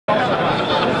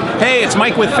Hey, it's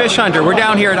Mike with Fish Hunter. We're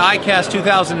down here at ICAST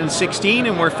 2016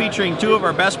 and we're featuring two of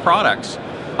our best products.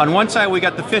 On one side we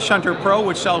got the Fish Hunter Pro,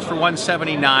 which sells for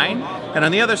 $179, and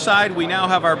on the other side we now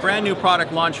have our brand new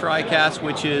product launch for ICAST,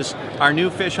 which is our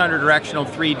new Fish Hunter Directional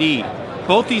 3D.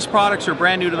 Both these products are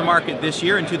brand new to the market this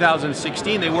year in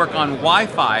 2016. They work on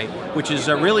Wi-Fi, which is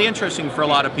really interesting for a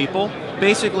lot of people.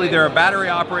 Basically, they're a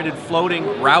battery-operated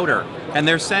floating router, and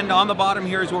they're sent on the bottom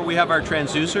here is where we have our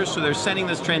transducers. So they're sending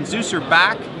this transducer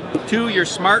back to your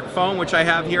smartphone, which I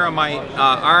have here on my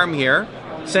arm here.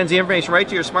 Sends the information right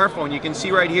to your smartphone. You can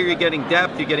see right here you're getting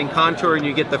depth, you're getting contour, and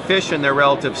you get the fish in their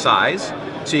relative size.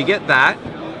 So you get that.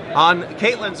 On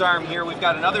Caitlin's arm here, we've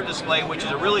got another display, which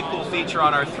is a really cool feature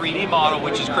on our 3D model,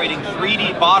 which is creating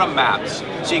 3D bottom maps.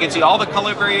 So you can see all the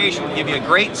color variation, we give you a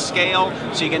great scale,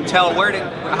 so you can tell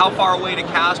how far away to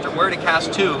cast or where to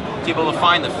cast to be able to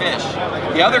find the fish.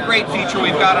 The other great feature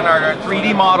we've got on our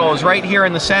 3D model is right here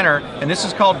in the center, and this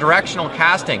is called directional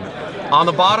casting. On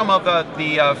the bottom of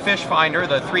the fish finder,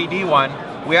 the 3D one,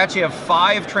 we actually have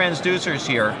 5 transducers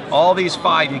here. All these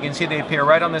 5, you can see they appear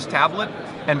right on this tablet.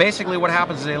 And basically what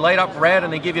happens is they light up red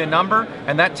and they give you a number,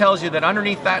 and that tells you that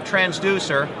underneath that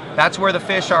transducer, that's where the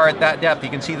fish are at that depth. You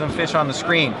can see them fish on the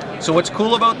screen. So what's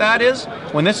cool about that is,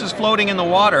 when this is floating in the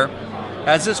water,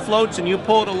 as this floats and you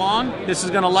pull it along, this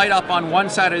is going to light up on one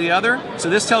side or the other. So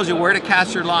this tells you where to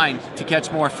cast your line to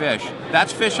catch more fish.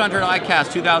 That's Fish Hunter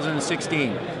ICAST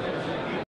 2016.